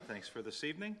Thanks for this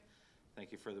evening.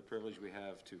 Thank you for the privilege we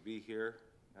have to be here.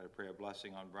 I pray a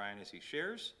blessing on Brian as he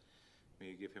shares. May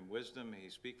you give him wisdom. May he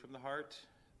speak from the heart.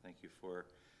 Thank you for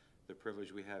the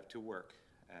privilege we have to work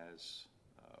as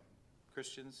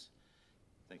Christians.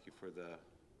 Thank you for the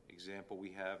example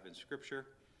we have in Scripture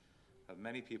of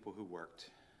many people who worked.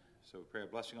 So we pray a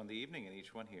blessing on the evening and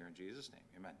each one here in Jesus' name.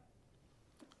 Amen.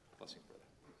 Blessing, brother.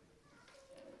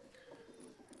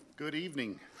 Good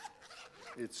evening.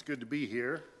 It's good to be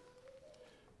here.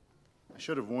 I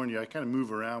should have warned you, I kind of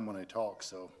move around when I talk,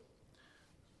 so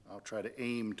I'll try to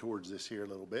aim towards this here a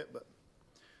little bit. But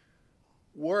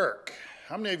work.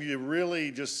 How many of you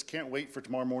really just can't wait for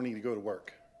tomorrow morning to go to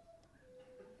work?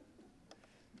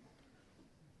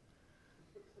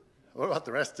 What about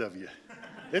the rest of you?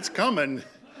 It's coming,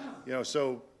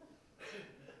 so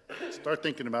start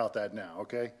thinking about that now,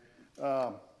 okay?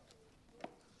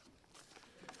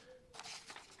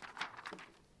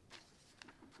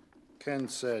 Ken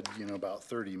said, about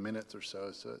 30 minutes or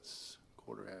so it's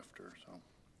quarter after. So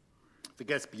if it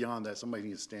gets beyond that, somebody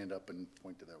needs to stand up and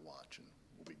point to their watch, and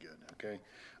we'll be good, okay?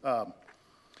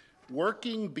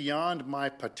 Working beyond my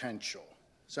potential.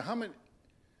 So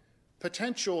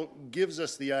potential gives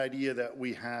us the idea that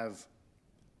we have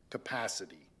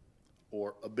capacity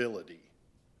or ability.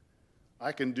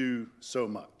 I can do so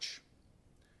much.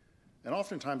 And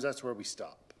oftentimes that's where we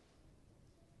stop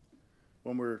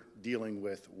when we're dealing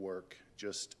with work.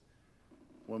 Just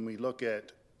when we look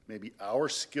at maybe our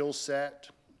skill set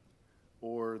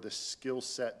or the skill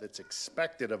set that's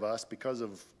expected of us because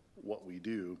of what we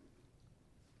do,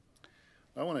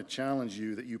 I want to challenge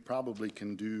you that you probably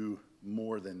can do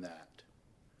more than that.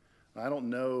 I don't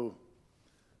know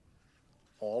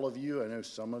all of you. I know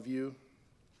some of you,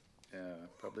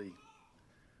 probably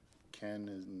Ken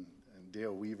and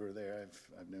Dale Weaver there.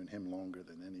 I've known him longer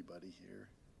than anybody here,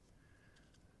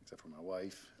 except for my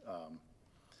wife.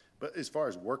 But as far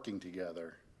as working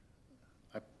together,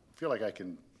 I feel like I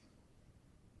can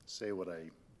say what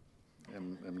I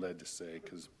am led to say,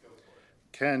 because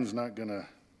Ken's not going to,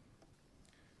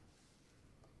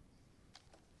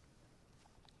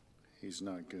 he's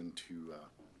not going to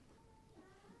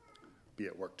be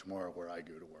at work tomorrow where I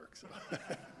go to work. So.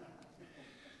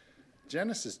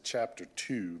 Genesis chapter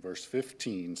 2, verse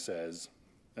 15 says,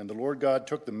 "And the Lord God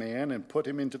took the man and put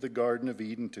him into the Garden of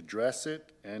Eden to dress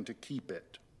it and to keep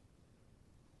it."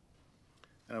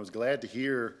 And I was glad to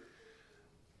hear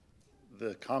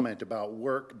the comment about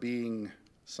work being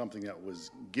something that was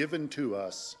given to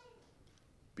us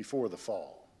before the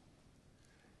fall.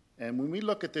 And when we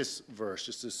look at this verse,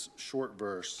 just this short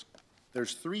verse,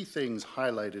 there's three things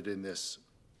highlighted in this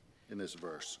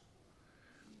verse.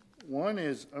 One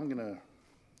is, I'm going to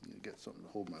get something to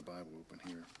hold my Bible open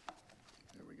here.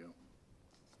 There we go.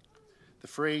 The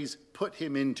phrase, "put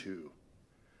him into."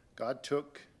 God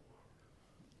took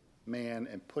man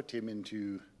and put him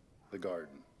into the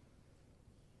garden.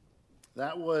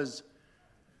 That was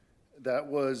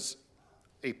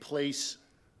a place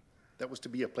that was to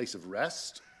be a place of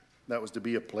rest. That was to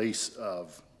be a place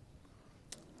of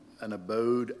an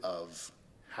abode of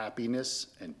happiness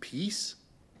and peace.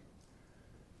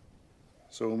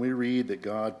 So when we read that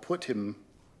God put him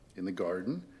in the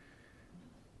garden,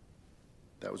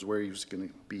 that was where he was going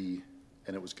to be,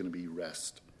 and it was going to be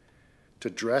rest. To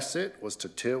dress it was to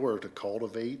till or to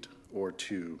cultivate or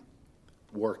to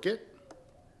work it,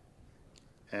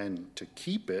 and to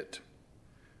keep it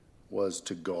was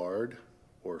to guard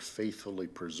or faithfully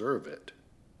preserve it.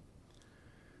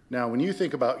 Now, when you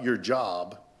think about your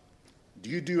job, do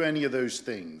you do any of those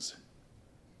things?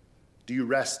 Do you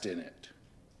rest in it?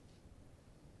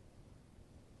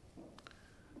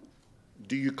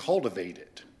 Do you cultivate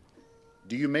it?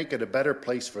 Do you make it a better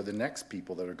place for the next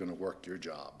people that are going to work your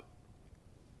job?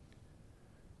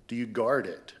 Do you guard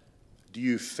it? Do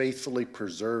you faithfully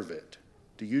preserve it?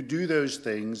 Do you do those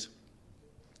things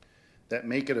that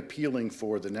make it appealing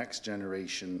for the next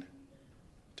generation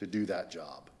to do that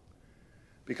job?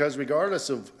 Because regardless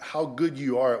of how good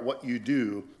you are at what you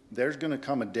do, there's going to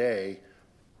come a day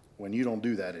when you don't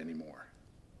do that anymore.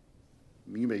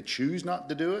 You may choose not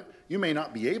to do it. You may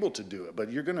not be able to do it, but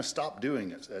you're going to stop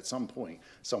doing it at some point.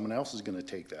 Someone else is going to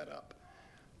take that up.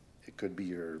 It could be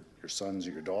your sons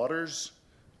or your daughters.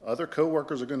 Other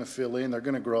coworkers are going to fill in. They're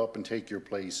going to grow up and take your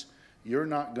place. You're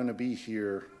not going to be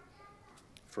here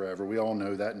forever. We all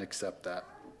know that and accept that.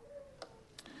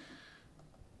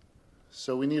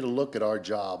 So we need to look at our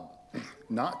job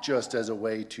not just as a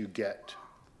way to get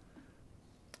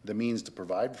the means to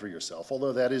provide for yourself,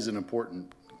 although that is an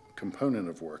important component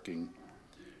of working,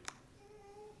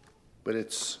 but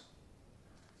it's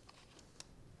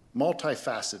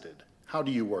multifaceted. How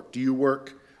do you work? Do you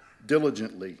work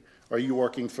diligently? Are you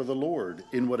working for the Lord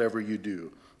in whatever you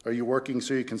do? Are you working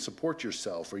so you can support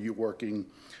yourself? Are you working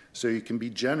so you can be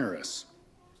generous?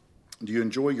 Do you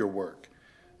enjoy your work?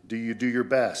 Do you do your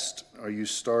best? Are you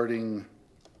starting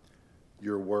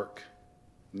your work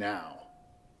now?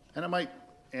 And I might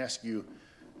ask you,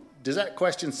 does that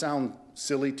question sound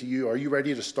silly to you? Are you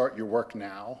ready to start your work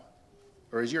now?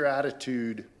 Or is your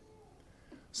attitude,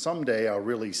 someday I'll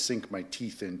really sink my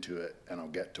teeth into it and I'll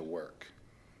get to work?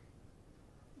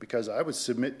 Because I would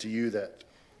submit to you that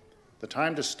the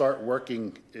time to start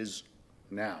working is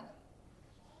now.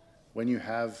 When you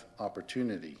have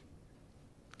opportunity,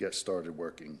 get started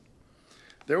working.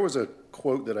 There was a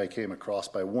quote that I came across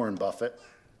by Warren Buffett,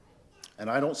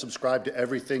 and I don't subscribe to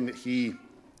everything that he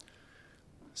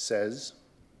says,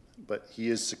 but he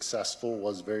is successful,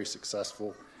 was very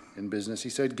successful in business. He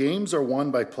said, "Games are won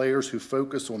by players who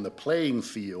focus on the playing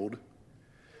field,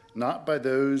 not by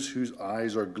those whose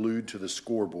eyes are glued to the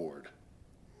scoreboard."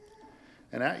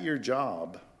 And at your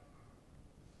job,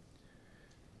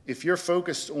 if you're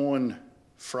focused on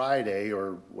Friday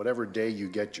or whatever day you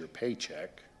get your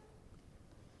paycheck,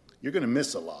 you're going to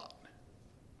miss a lot.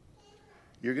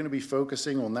 You're going to be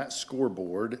focusing on that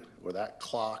scoreboard or that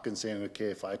clock and saying,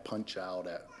 okay, if I punch out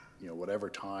at whatever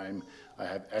time, I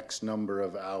have X number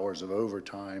of hours of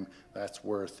overtime, that's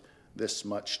worth this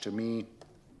much to me.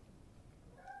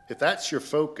 If that's your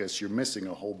focus, you're missing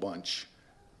a whole bunch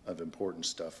of important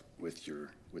stuff with your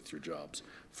jobs.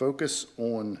 Focus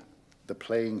on the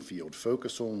playing field.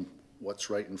 Focus on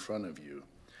what's right in front of you.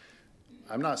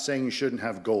 I'm not saying you shouldn't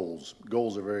have goals.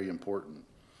 Goals are very important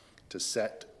to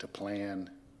set, to plan,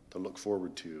 to look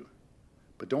forward to.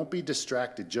 But don't be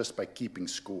distracted just by keeping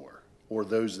score or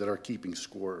those that are keeping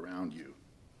score around you.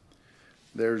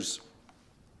 There's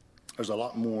a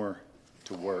lot more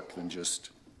to work than just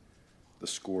the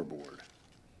scoreboard.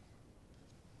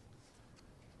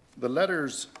 The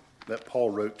letters that Paul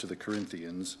wrote to the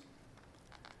Corinthians,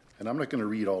 and I'm not going to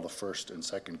read all the 1st and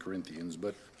 2nd Corinthians,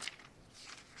 but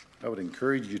I would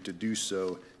encourage you to do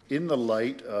so in the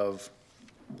light of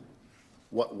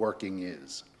what working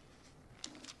is.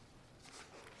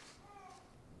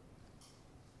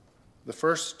 The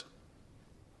first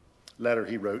letter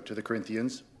he wrote to the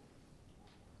Corinthians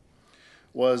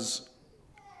was,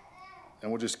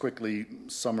 and we'll just quickly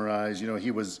summarize,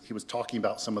 he was talking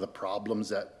about some of the problems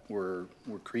that were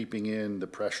creeping in, the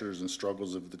pressures and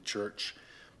struggles of the church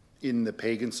in the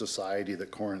pagan society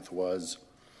that Corinth was.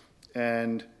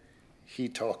 And he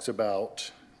talks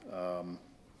about,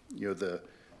 the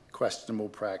questionable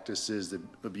practices, the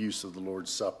abuse of the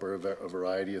Lord's Supper, a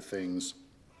variety of things.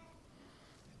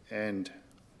 And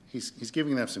he's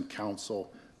giving them some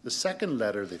counsel. The second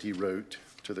letter that he wrote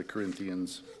to the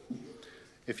Corinthians,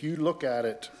 if you look at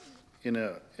it in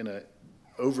a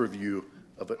overview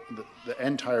of the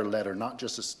entire letter, not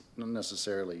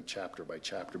necessarily chapter by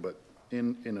chapter, but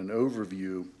in an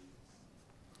overview,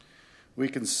 we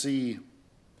can see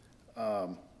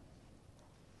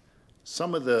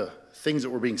some of the things that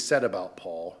were being said about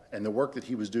Paul and the work that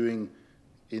he was doing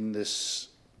in this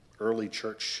early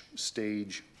church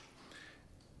stage.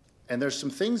 And there's some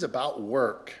things about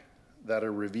work that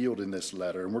are revealed in this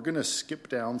letter. And we're going to skip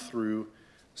down through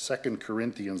 2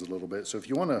 Corinthians a little bit. So if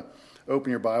you want to open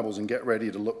your Bibles and get ready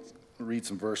to read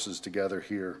some verses together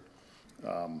here,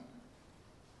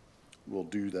 we'll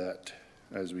do that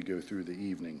as we go through the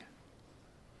evening.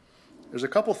 There's a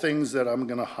couple things that I'm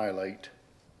going to highlight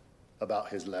about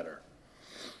his letter.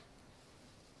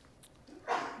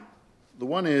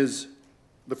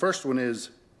 The first one is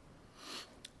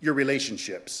your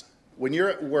relationships. When you're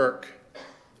at work,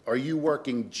 are you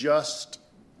working just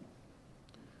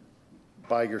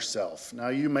by yourself? Now,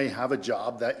 you may have a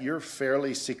job that you're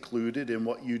fairly secluded in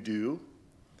what you do,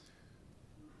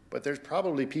 but there's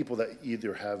probably people that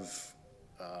either have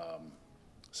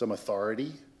some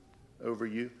authority over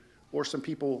you or some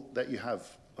people that you have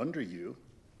under you,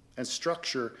 and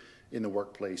structure in the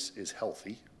workplace is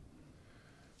healthy.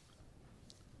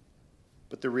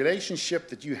 But the relationship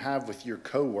that you have with your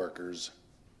coworkers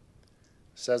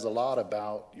says a lot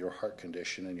about your heart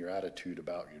condition and your attitude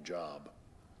about your job.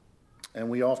 And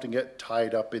we often get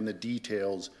tied up in the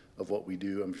details of what we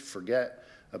do and forget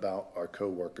about our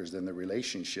coworkers and the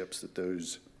relationships that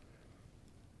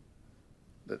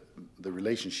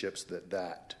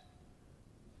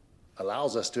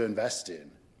allows us to invest in.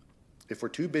 If we're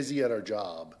too busy at our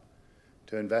job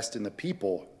to invest in the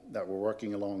people that we're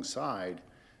working alongside,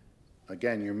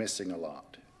 again, you're missing a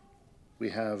lot. We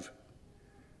have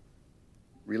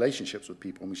relationships with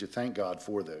people, and we should thank God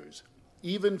for those.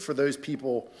 Even for those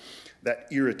people that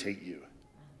irritate you.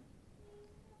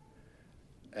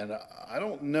 And I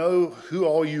don't know who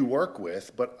all you work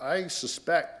with, but I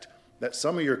suspect that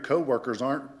some of your coworkers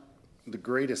aren't the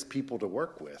greatest people to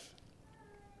work with.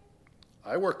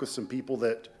 I work with some people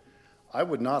that I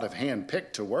would not have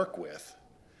handpicked to work with,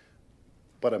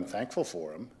 but I'm thankful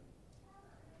for them.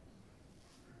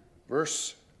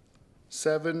 Verse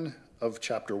 7 of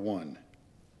chapter 1.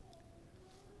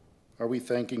 Are we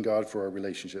thanking God for our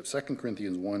relationship? 2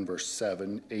 Corinthians 1, verse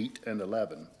 7, 8, and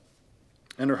 11.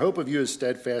 And our hope of you is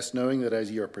steadfast, knowing that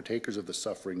as ye are partakers of the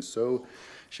suffering, so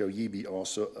shall ye be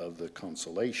also of the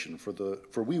consolation.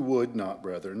 For we would not,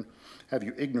 brethren, have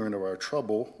you ignorant of our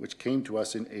trouble, which came to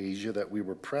us in Asia, that we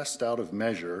were pressed out of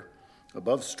measure,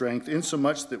 above strength,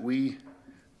 insomuch that we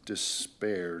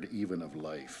despaired even of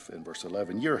life. In verse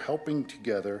 11,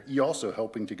 ye also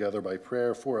helping together by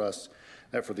prayer for us,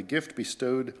 that for the gift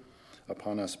bestowed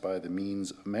upon us by the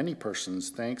means of many persons,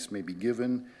 thanks may be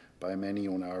given by many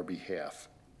on our behalf.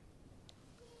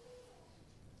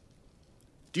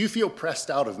 Do you feel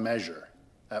pressed out of measure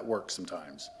at work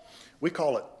sometimes? We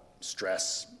call it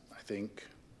stress, I think,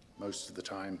 most of the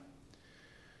time.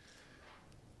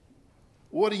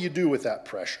 What do you do with that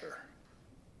pressure?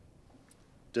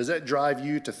 Does that drive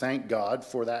you to thank God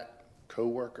for that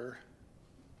coworker?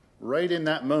 Right in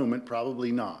that moment,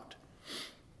 probably not.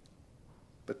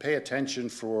 But pay attention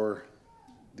for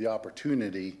the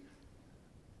opportunity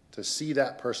to see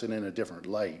that person in a different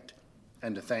light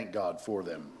and to thank God for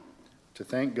them. To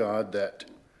thank God that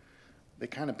they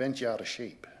kind of bent you out of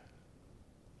shape.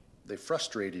 They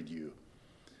frustrated you.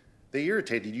 They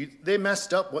irritated you. They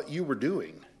messed up what you were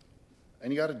doing.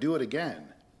 And you got to do it again.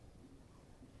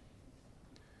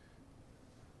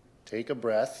 Take a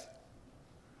breath.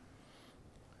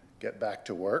 Get back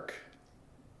to work.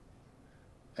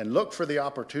 And look for the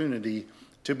opportunity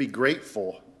to be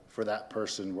grateful for that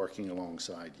person working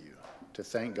alongside you. To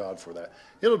thank God for that.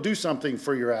 It'll do something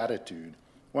for your attitude.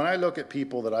 When I look at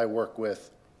people that I work with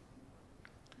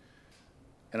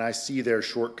and I see their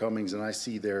shortcomings and I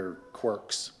see their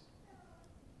quirks,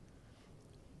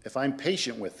 if I'm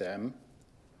patient with them,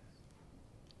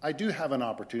 I do have an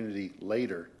opportunity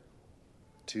later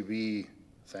to be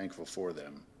thankful for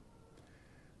them.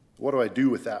 What do I do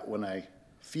with that when I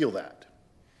feel that?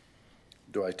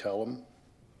 Do I tell them?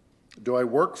 Do I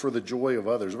work for the joy of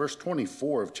others? Verse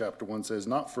 24 of chapter 1 says,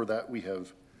 not for that we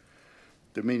have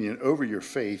dominion over your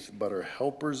faith, but are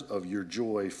helpers of your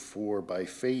joy, for by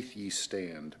faith ye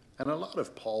stand. And a lot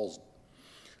of Paul's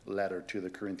letter to the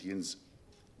Corinthians,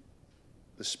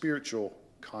 the spiritual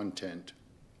content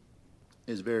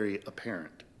is very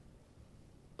apparent,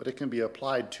 but it can be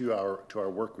applied to our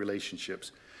work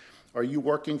relationships. Are you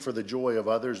working for the joy of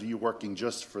others? Or are you working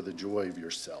just for the joy of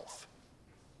yourself?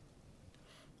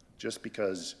 Just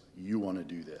because you want to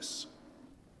do this?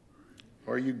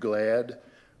 Are you glad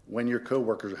when your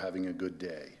coworkers are having a good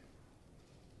day?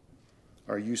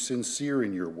 Are you sincere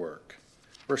in your work?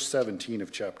 Verse 17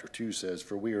 of chapter 2 says,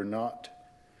 for we are not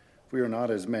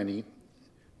as many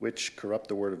which corrupt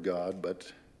the word of God,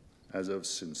 but as of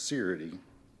sincerity,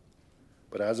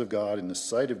 but as of God, in the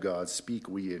sight of God, speak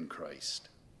we in Christ.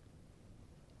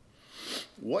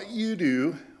 What you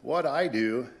do, what I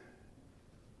do,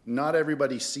 not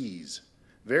everybody sees.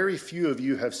 Very few of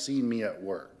you have seen me at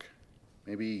work.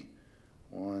 Maybe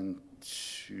 1,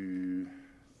 2,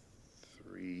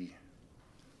 3,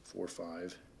 4,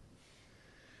 5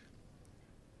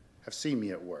 have seen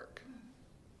me at work.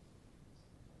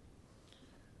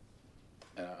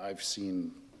 And I've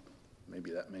seen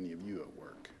maybe that many of you at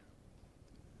work.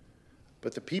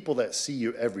 But the people that see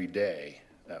you every day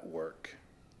at work,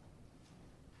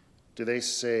 do they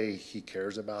say he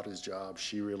cares about his job?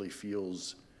 She really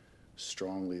feels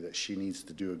strongly that she needs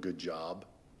to do a good job?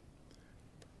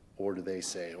 Or do they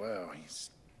say, well,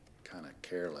 he's kind of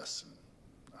careless, and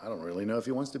I don't really know if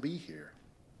he wants to be here?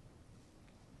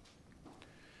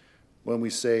 When we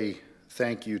say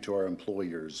thank you to our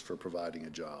employers for providing a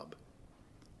job,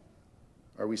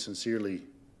 are we sincerely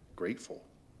grateful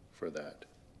for that?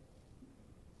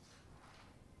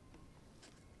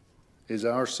 Is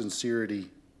our sincerity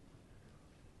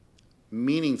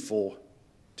meaningful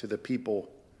to the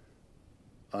people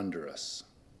under us?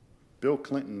 Bill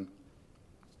Clinton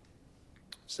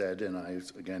said, and I,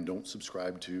 again, don't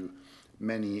subscribe to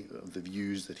many of the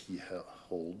views that he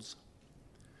holds,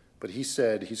 but he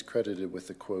said, he's credited with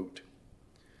the quote,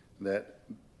 that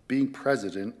being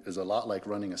president is a lot like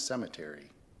running a cemetery.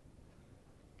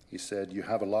 He said, you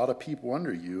have a lot of people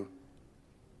under you,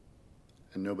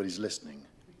 and nobody's listening.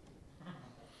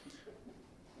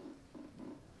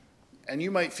 And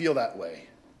you might feel that way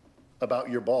about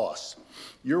your boss.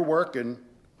 You're working,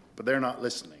 but they're not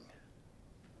listening.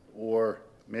 Or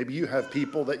Maybe you have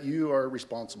people that you are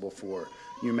responsible for,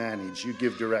 you manage, you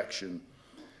give direction.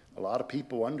 A lot of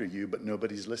people under you, but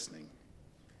nobody's listening.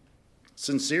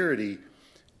 Sincerity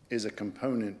is a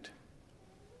component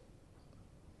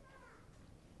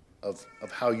of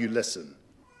how you listen.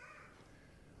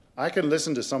 I can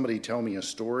listen to somebody tell me a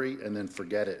story and then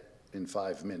forget it in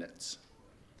 5 minutes.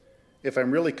 If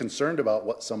I'm really concerned about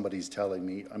what somebody's telling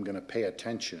me, I'm going to pay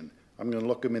attention. I'm going to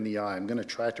look them in the eye. I'm going to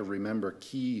try to remember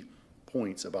key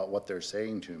points about what they're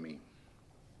saying to me.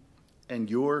 And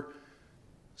your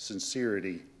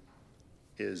sincerity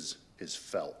is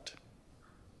felt.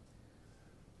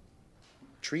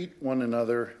 Treat one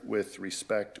another with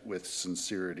respect, with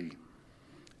sincerity,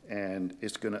 and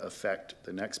it's going to affect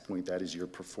the next point, that is your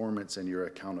performance and your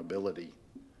accountability.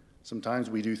 Sometimes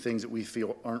we do things that we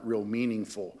feel aren't real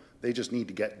meaningful. They just need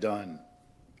to get done.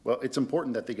 Well, it's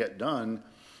important that they get done,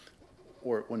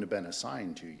 or it wouldn't have been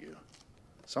assigned to you.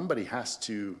 Somebody has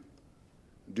to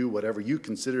do whatever you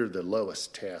consider the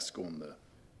lowest task on the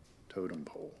totem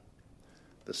pole,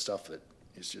 the stuff that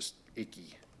is just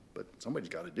icky, but somebody's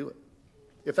got to do it.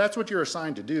 If that's what you're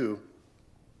assigned to do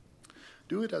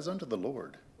it as unto the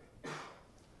Lord.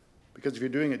 Because if you're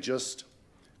doing it just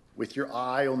with your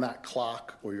eye on that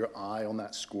clock or your eye on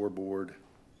that scoreboard,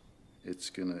 it's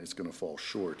gonna fall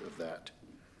short of that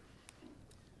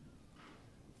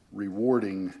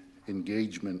rewarding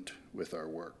engagement with our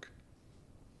work.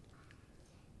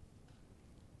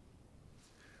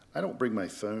 I don't bring my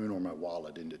phone or my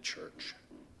wallet into church,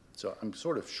 so I'm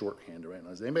sort of shorthanded right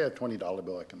now. Does anybody have a $20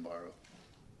 bill I can borrow?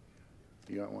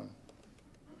 You got one?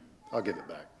 I'll give it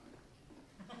back.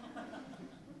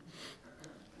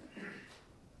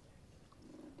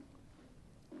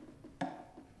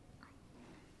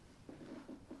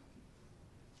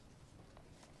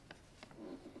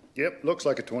 Yep, looks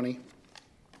like a 20. It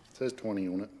says 20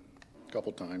 on it, a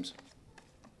couple times.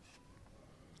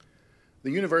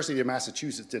 The University of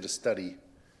Massachusetts did a study,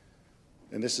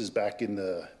 and this is back in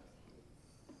the,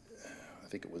 I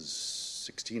think it was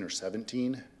 16 or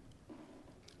 17,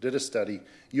 did a study.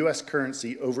 U.S.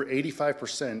 currency, over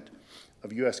 85%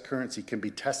 of U.S. currency can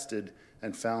be tested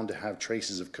and found to have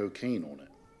traces of cocaine on it.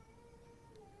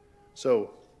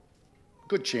 So,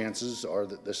 good chances are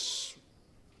that this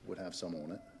would have some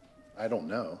on it. I don't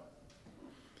know.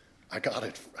 I got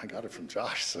it from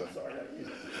Josh, so.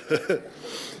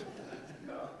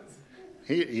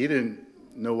 He didn't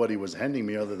know what he was handing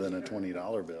me other than a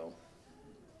 $20 bill.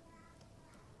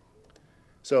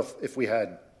 So if we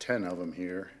had 10 of them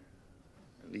here,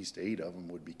 at least 8 of them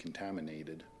would be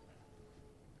contaminated.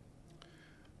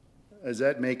 Does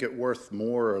that make it worth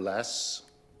more or less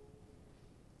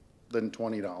than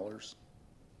 $20?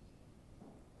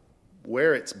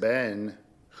 Where it's been,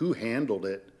 who handled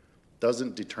it,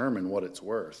 doesn't determine what it's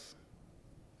worth.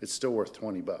 It's still worth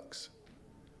 $20.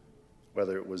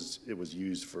 Whether it was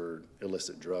used for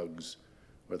illicit drugs,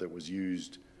 whether it was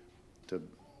used to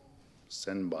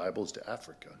send Bibles to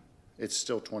Africa, it's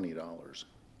still $20.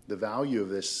 The value of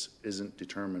this isn't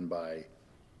determined by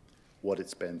what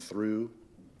it's been through,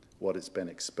 what it's been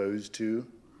exposed to,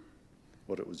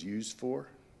 what it was used for.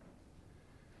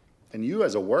 And you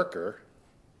as a worker,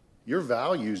 your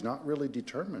value is not really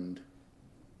determined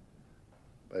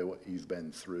by what you've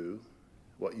been through,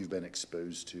 what you've been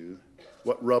exposed to,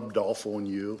 what rubbed off on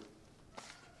you.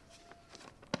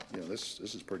 You know, this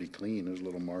is pretty clean. There's a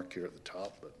little mark here at the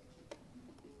top, but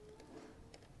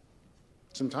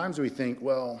sometimes we think,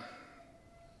 well,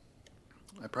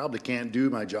 I probably can't do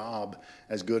my job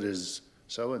as good as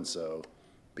so-and-so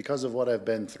because of what I've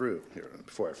been through. Here,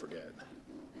 before I forget.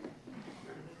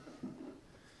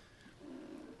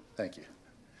 Thank you.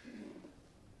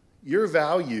 Your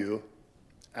value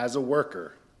as a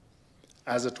worker,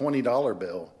 as a $20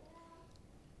 bill,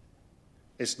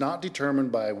 it's not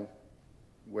determined by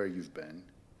where you've been.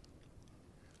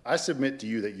 I submit to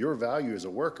you that your value as a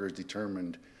worker is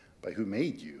determined by who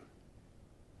made you.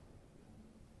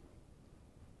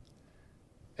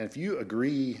 And if you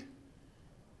agree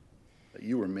that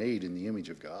you were made in the image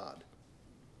of God,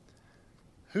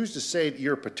 who's to say that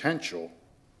your potential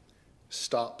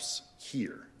stops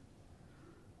here?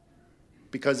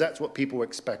 Because that's what people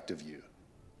expect of you.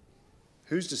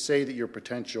 Who's to say that your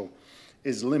potential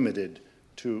is limited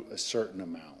to a certain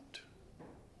amount?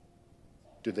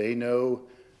 Do they know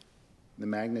the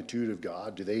magnitude of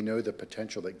God? Do they know the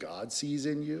potential that God sees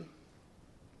in you?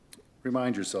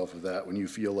 Remind yourself of that when you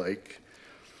feel like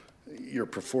your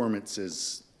performance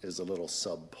is a little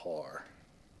subpar,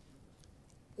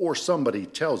 or somebody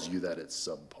tells you that it's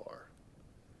subpar.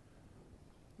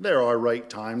 There are right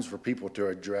times for people to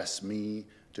address me,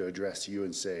 to address you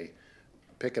and say,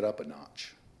 pick it up a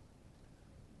notch.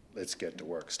 let's get to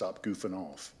work. Stop goofing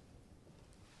off.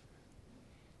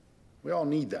 We all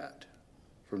need that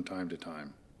from time to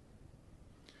time.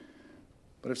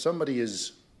 But if somebody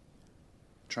is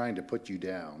trying to put you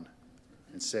down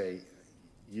and say,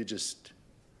 you're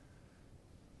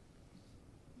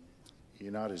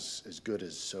not as good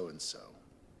as so-and-so,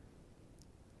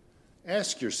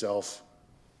 ask yourself,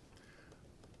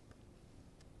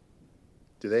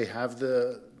 do they have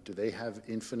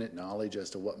infinite knowledge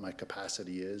as to what my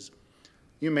capacity is?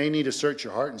 You may need to search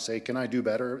your heart and say, can I do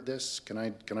better at this? Can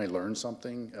I learn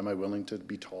something? Am I willing to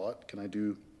be taught? Can I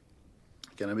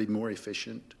be more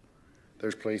efficient?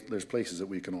 There's places that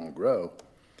we can all grow,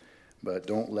 but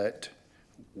don't let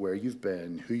where you've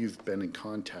been, who you've been in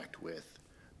contact with,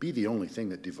 be the only thing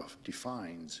that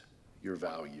defines your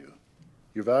value.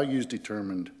 Your value is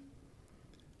determined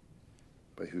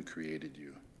by who created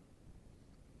you.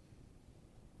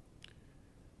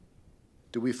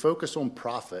 Do we focus on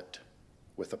profit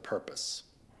with a purpose?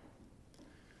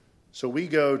 So we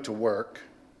go to work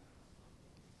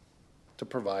to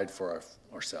provide for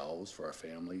ourselves, for our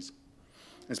families.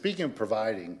 And speaking of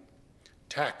providing,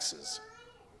 taxes.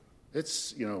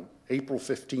 It's, April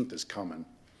 15th is coming.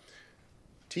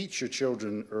 Teach your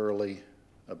children early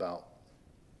about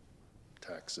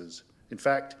taxes. In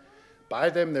fact, buy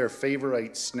them their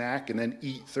favorite snack and then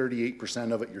eat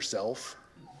 38% of it yourself.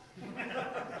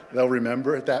 They'll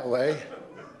remember it that way.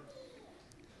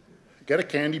 Get a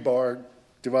candy bar,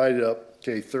 divide it up.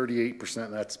 Okay, 38%,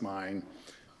 that's mine.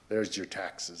 There's your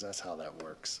taxes. That's how that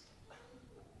works.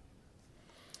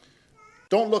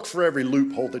 Don't look for every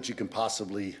loophole that you can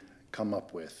possibly come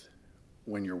up with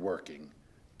when you're working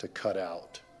to cut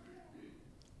out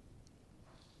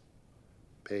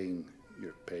paying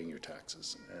your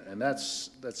taxes. And that's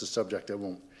a subject I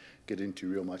won't get into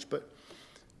real much, but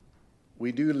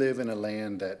we do live in a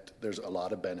land that there's a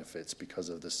lot of benefits because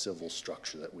of the civil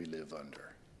structure that we live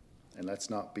under. And let's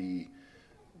not be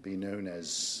known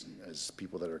as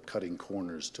people that are cutting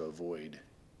corners to avoid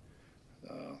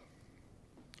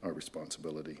our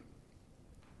responsibility.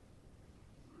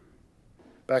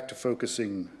 Back to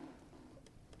focusing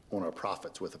on our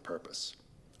profits with a purpose.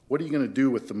 What are you going to do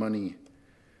with the money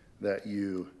that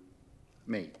you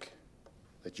make,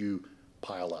 that you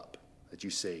pile up, that you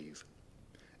save?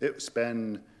 It's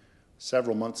been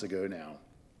several months ago now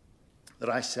that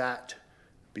I sat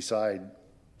beside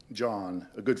John,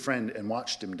 a good friend, and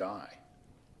watched him die.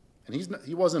 And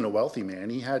he wasn't a wealthy man.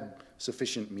 He had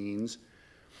sufficient means.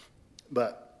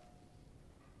 But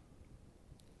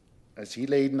as he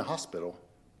laid in the hospital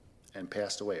and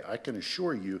passed away, I can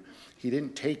assure you he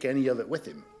didn't take any of it with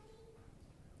him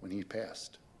when he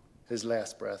passed. His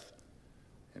last breath,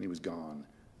 and he was gone.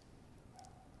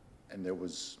 And there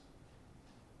was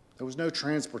no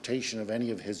transportation of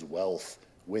any of his wealth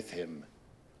with him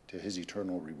to his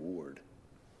eternal reward.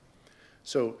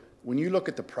 So when you look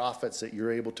at the profits that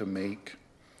you're able to make,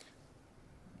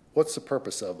 what's the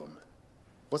purpose of them?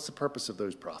 What's the purpose of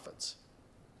those profits?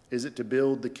 Is it to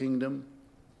build the kingdom?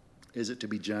 Is it to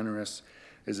be generous?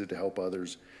 Is it to help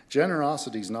others?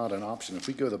 Generosity is not an option. If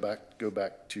we go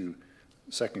back to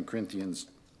 2 Corinthians,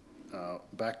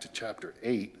 back to chapter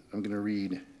 8, I'm going to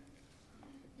read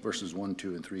verses 1,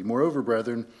 2, and 3. Moreover,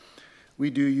 brethren, we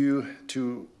do you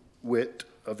to wit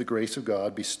of the grace of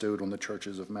God bestowed on the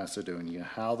churches of Macedonia,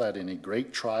 how that in a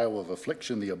great trial of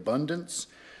affliction the abundance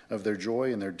of their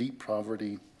joy and their deep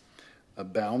poverty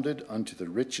abounded unto the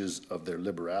riches of their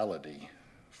liberality.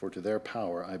 For to their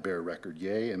power I bear record,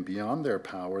 yea, and beyond their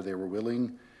power they were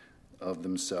willing of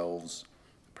themselves,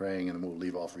 praying, and we'll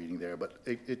leave off reading there, but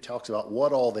it talks about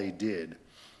what all they did.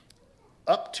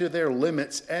 Up to their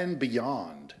limits and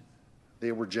beyond,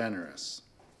 they were generous,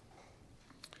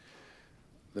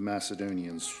 the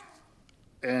Macedonians.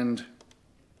 And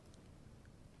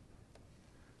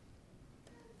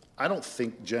I don't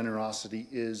think generosity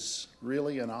is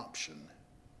really an option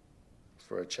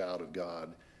for a child of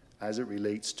God as it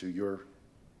relates to your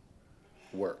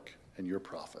work and your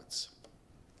profits.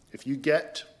 If you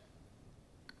get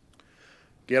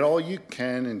all you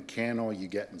can and can all you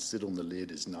get and sit on the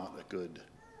lid is not a good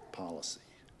policy.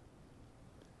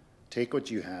 Take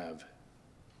what you have.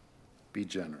 Be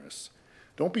generous.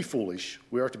 Don't be foolish.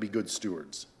 We are to be good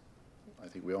stewards. I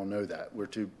think we all know that. We're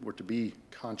to be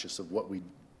conscious of what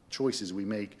choices we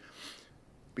make,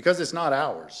 because it's not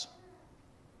ours.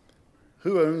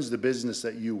 Who owns the business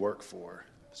that you work for?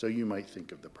 So you might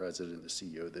think of the president, the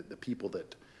CEO, the people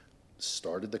that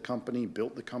started the company,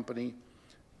 built the company.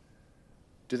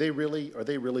 Are they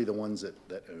really the ones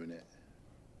that own it?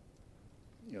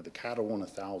 The cattle on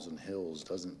 1,000 hills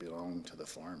doesn't belong to the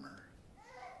farmer,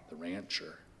 the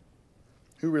rancher.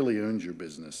 Who really owns your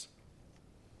business?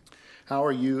 How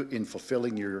are you in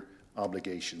fulfilling your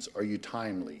obligations? Are you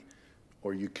timely?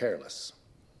 Or are you careless?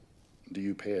 Do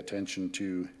you pay attention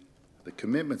to the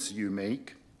commitments you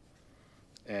make?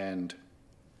 And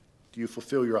do you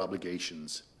fulfill your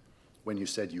obligations when you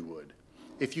said you would?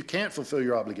 If you can't fulfill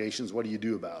your obligations, what do you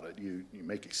do about it? You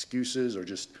make excuses or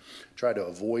just try to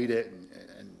avoid it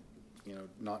and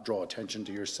not draw attention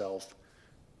to yourself?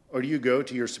 Or do you go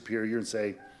to your superior and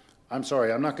say, I'm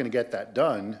sorry, I'm not going to get that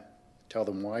done. Tell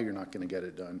them why you're not going to get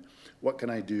it done. What can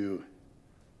I do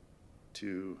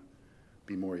to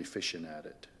be more efficient at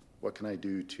it? What can I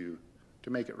do to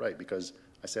make it right? Because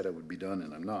I said I would be done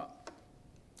and I'm not.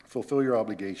 Fulfill your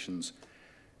obligations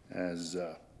as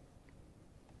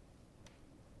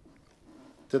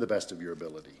to the best of your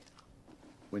ability.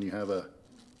 When you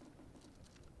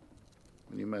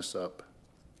mess up,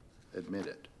 admit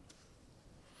it.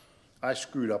 I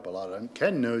screwed up a lot of them.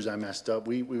 Ken knows I messed up.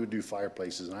 We would do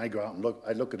fireplaces, and I'd go out and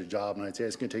I'd look at a job, and I'd say,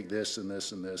 it's going to take this and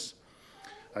this and this.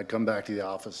 I'd come back to the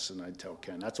office, and I'd tell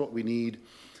Ken, that's what we need.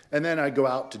 And then I'd go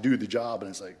out to do the job,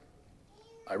 and it's like,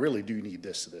 I really do need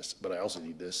this and this, but I also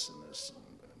need this and this, and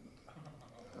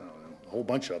I don't know, a whole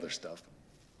bunch of other stuff.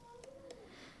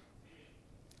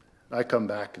 I come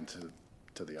back into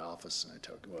the office, and I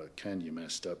tell, well, Ken, you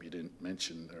messed up. You didn't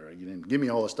mention, or you didn't give me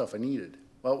all the stuff I needed.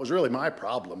 Well, it was really my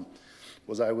problem.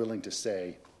 Was I willing to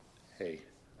say, hey,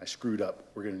 I screwed up.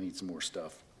 We're going to need some more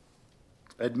stuff.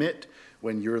 Admit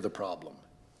when you're the problem.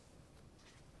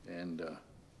 And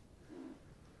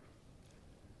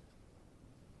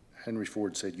Henry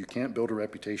Ford said, you can't build a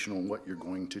reputation on what you're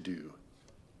going to do.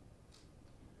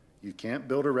 You can't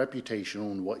build a reputation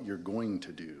on what you're going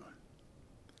to do.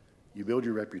 You build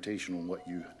your reputation on what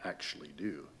you actually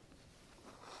do.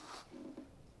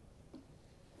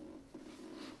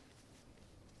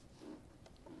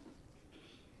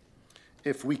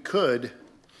 If we could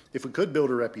build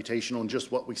a reputation on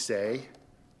just what we say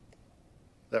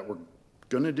that we're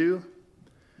going to do,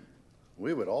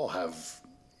 we would all have,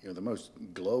 the most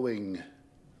glowing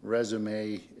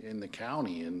resume in the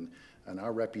county, and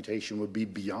our reputation would be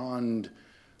beyond,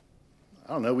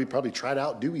 I don't know, we'd probably try to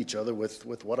outdo each other with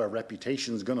what our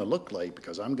reputation is going to look like,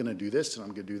 because I'm going to do this and I'm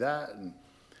going to do that, and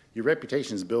your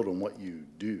reputation is built on what you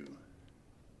do.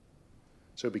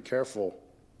 So be careful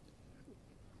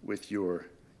with your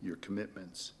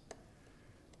commitments.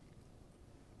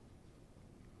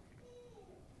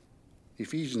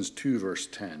 Ephesians 2, verse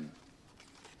 10.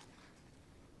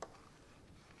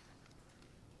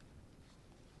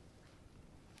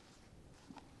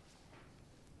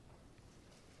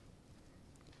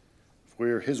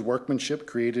 We are his workmanship,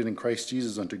 created in Christ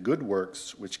Jesus unto good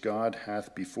works, which God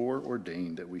hath before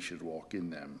ordained that we should walk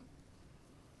in them.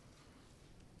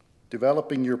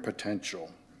 Developing your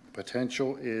potential.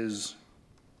 Potential is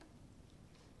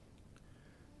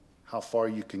how far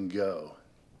you can go.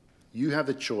 You have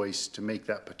the choice to make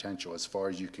that potential as far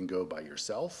as you can go by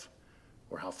yourself,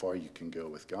 or how far you can go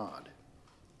with God.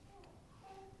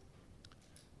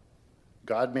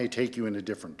 God may take you in a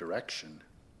different direction,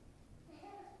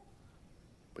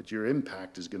 but your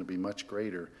impact is going to be much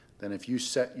greater than if you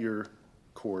set your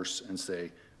course and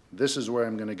say, this is where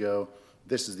I'm going to go,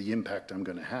 this is the impact I'm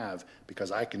going to have,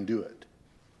 because I can do it.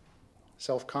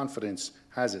 Self-confidence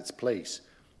has its place,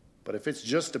 but if it's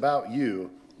just about you,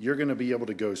 you're going to be able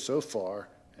to go so far,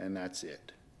 and that's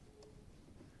it.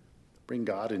 Bring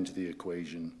God into the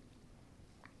equation,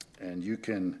 and you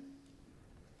can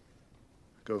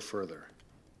go further.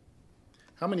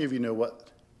 How many of you know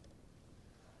what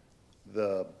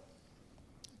the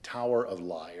Tower of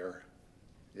Liar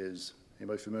is?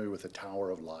 Anybody familiar with the Tower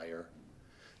of Liar?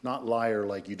 Not liar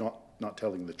like you not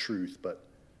telling the truth, but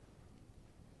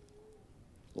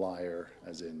liar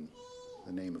as in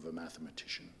the name of a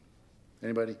mathematician.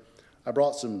 Anybody? I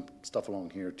brought some stuff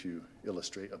along here to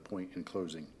illustrate a point in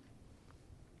closing.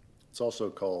 It's also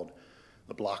called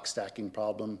the block stacking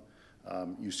problem.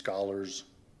 You scholars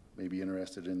may be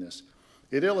interested in this.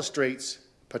 It illustrates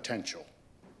potential,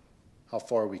 how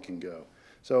far we can go.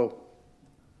 So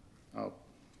I'll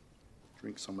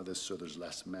drink some of this so there's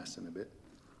less mess in a bit.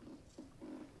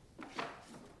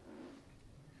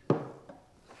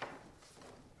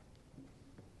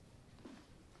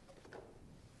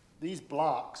 These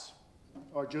blocks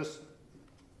are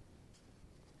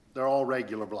they're all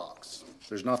regular blocks.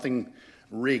 There's nothing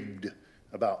rigged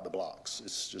about the blocks.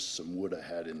 It's just some wood I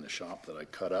had in the shop that I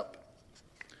cut up.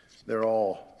 They're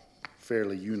all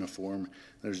fairly uniform.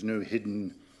 There's no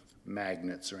hidden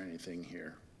magnets or anything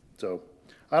here. So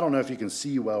I don't know if you can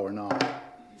see well or not.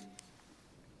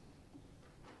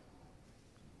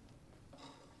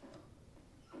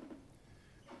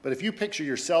 But if you picture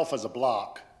yourself as a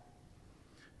block,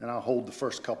 and I'll hold the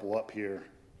first couple up here,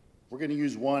 we're going to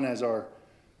use one as our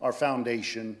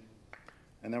foundation,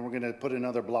 and then we're going to put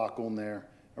another block on there,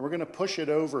 and we're going to push it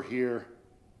over here,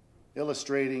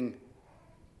 illustrating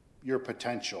your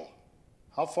potential.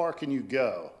 How far can you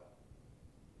go?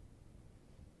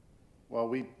 Well,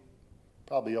 we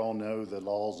probably all know the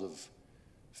laws of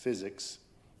physics.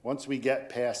 Once we get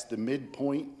past the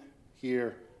midpoint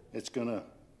here, it's going to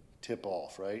tip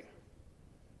off, right?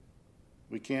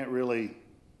 We can't really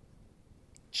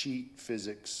cheat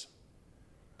physics.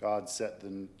 God set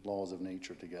the laws of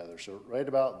nature together. So right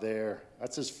about there,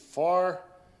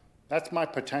 that's my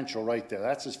potential right there.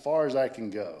 That's as far as I can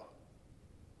go.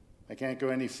 I can't go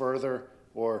any further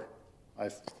or I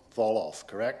fall off,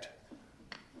 correct?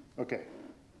 Okay.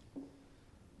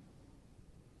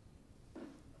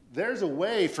 There's a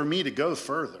way for me to go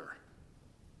further.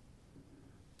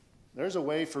 There's a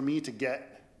way for me to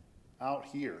get out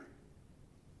here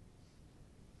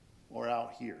or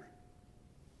out here.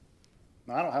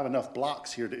 Now, I don't have enough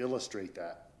blocks here to illustrate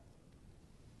that.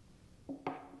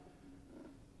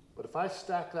 But if I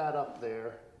stack that up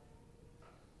there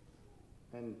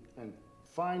and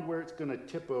find where it's going to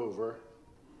tip over,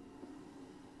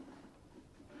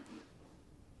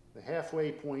 the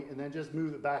halfway point, and then just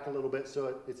move it back a little bit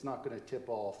so it's not going to tip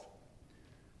off.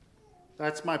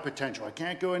 That's my potential. I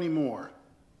can't go any more.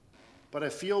 But I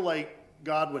feel like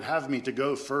God would have me to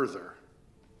go further.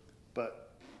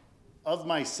 But of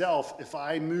myself, if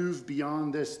I move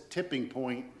beyond this tipping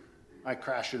point, I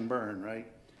crash and burn, right?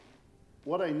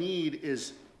 What I need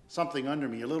is something under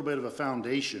me, a little bit of a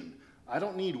foundation. I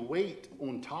don't need weight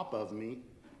on top of me.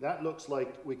 That looks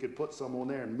like we could put some on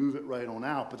there and move it right on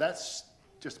out, but that's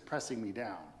just pressing me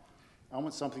down. I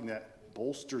want something that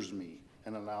bolsters me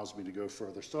and allows me to go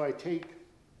further. So I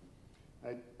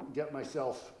get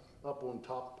myself up on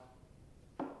top.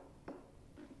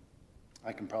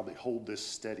 I can probably hold this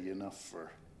steady enough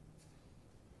for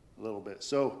a little bit.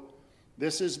 So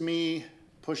this is me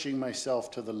pushing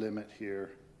myself to the limit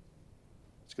here.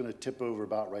 It's going to tip over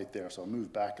about right there, so I'll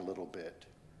move back a little bit.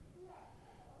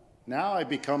 Now I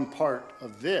become part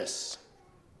of this,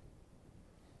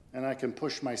 and I can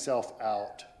push myself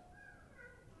out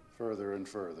further and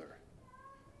further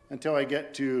until I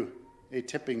get to a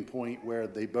tipping point where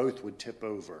they both would tip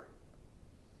over.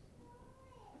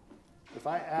 If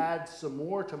I add some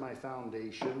more to my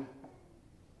foundation,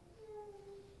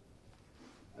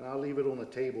 and I'll leave it on the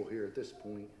table here at this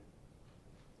point.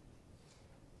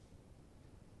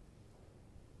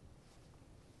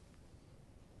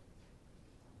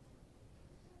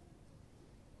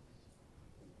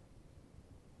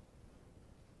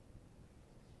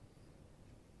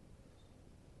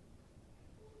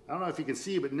 I don't know if you can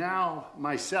see, but now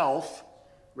myself,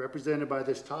 represented by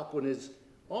this top one, is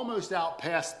almost out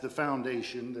past the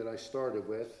foundation that I started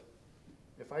with.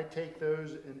 If I take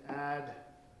those and add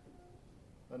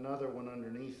another one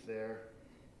underneath there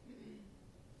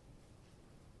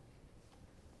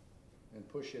and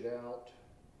push it out,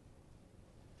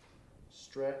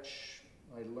 stretch,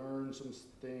 I learn some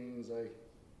things,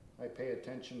 I pay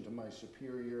attention to my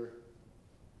superior,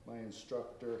 my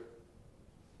instructor.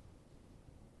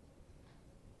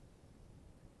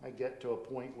 I get to a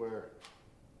point where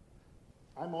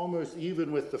I'm almost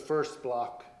even with the first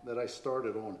block that I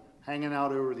started on, hanging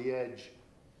out over the edge.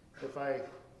 If I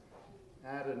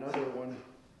add another one,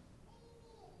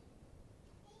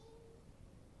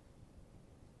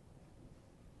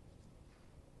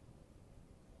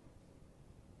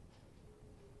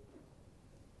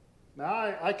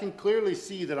 now I can clearly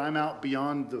see that I'm out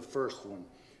beyond the first one,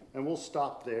 and we'll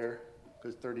stop there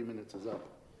because 30 minutes is up.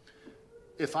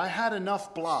 If I had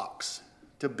enough blocks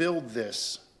to build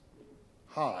this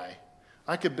high,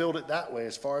 I could build it that way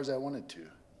as far as I wanted to.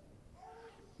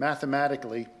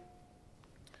 Mathematically,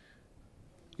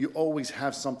 you always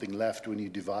have something left when you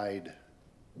divide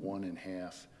 1 in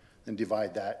half and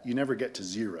divide that. You never get to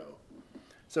 0.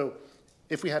 So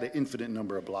if we had an infinite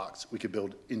number of blocks, we could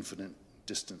build infinite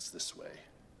distance this way.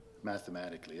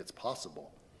 Mathematically, it's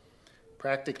possible.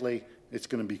 Practically, it's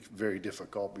going to be very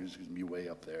difficult because it's going to be way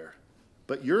up there.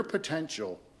 But your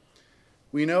potential,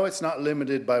 we know it's not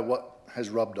limited by what has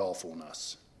rubbed off on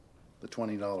us, the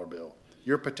 $20 bill.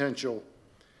 Your potential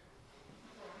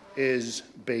is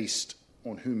based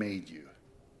on who made you,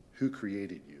 who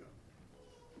created you.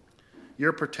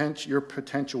 Your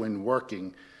potential in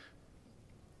working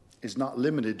is not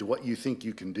limited to what you think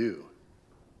you can do.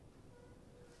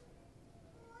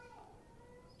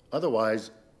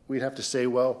 Otherwise, we'd have to say,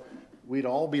 well, we'd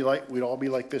all be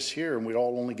like this here, and we'd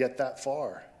all only get that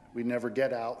far. We'd never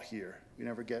get out here. We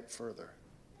never get further.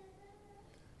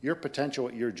 Your potential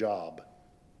at your job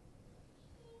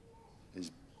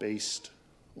is based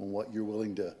on what you're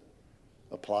willing to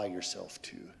apply yourself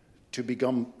to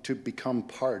become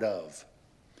part of.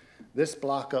 This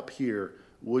block up here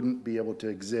wouldn't be able to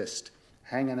exist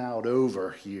hanging out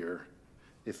over here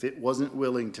if it wasn't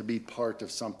willing to be part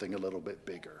of something a little bit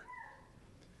bigger.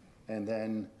 And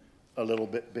then a little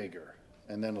bit bigger,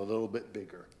 and then a little bit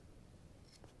bigger.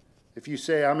 If you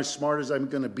say, I'm as smart as I'm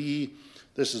going to be,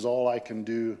 this is all I can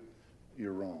do,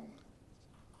 you're wrong.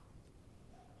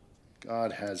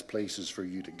 God has places for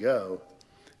you to go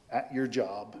at your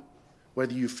job,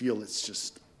 whether you feel it's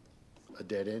just a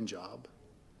dead-end job.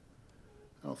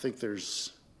 I don't think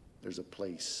there's a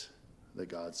place that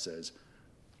God says,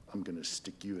 I'm going to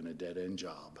stick you in a dead-end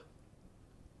job.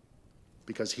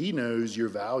 Because he knows your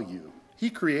value. He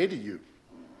created you.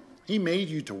 He made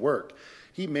you to work.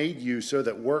 He made you so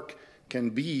that work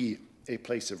can be a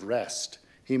place of rest.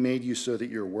 He made you so that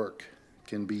your work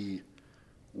can be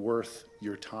worth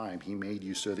your time. He made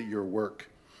you so that your work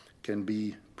can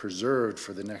be preserved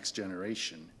for the next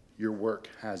generation. Your work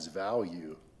has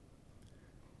value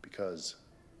because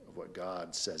of what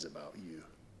God says about you.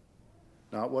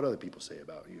 Not what other people say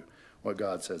about you, what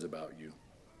God says about you.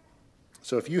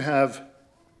 So if you have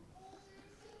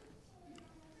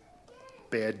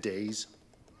bad days,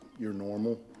 you're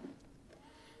normal.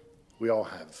 We all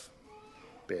have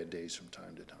bad days from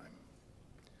time to time.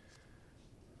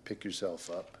 Pick yourself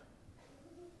up.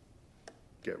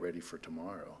 Get ready for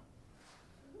tomorrow.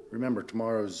 Remember,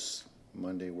 tomorrow's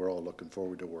Monday. We're all looking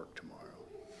forward to work tomorrow.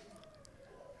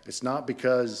 It's not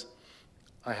because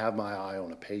I have my eye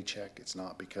on a paycheck. It's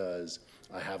not because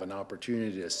I have an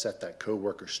opportunity to set that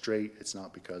coworker straight. It's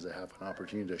not because I have an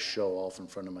opportunity to show off in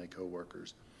front of my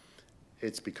coworkers.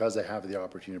 It's because I have the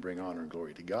opportunity to bring honor and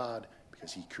glory to God,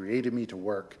 because he created me to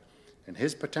work, and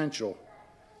his potential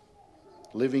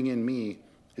living in me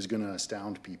is going to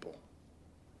astound people.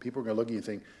 People are going to look at you and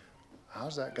think, how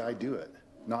does that guy do it?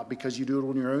 Not because you do it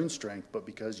on your own strength, but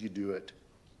because you do it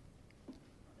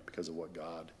because of what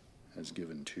God has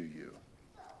given to you.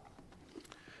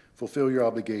 Fulfill your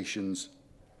obligations.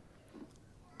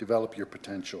 Develop your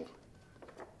potential.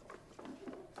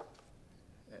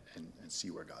 And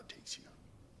see where God takes you.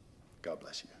 God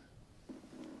bless you.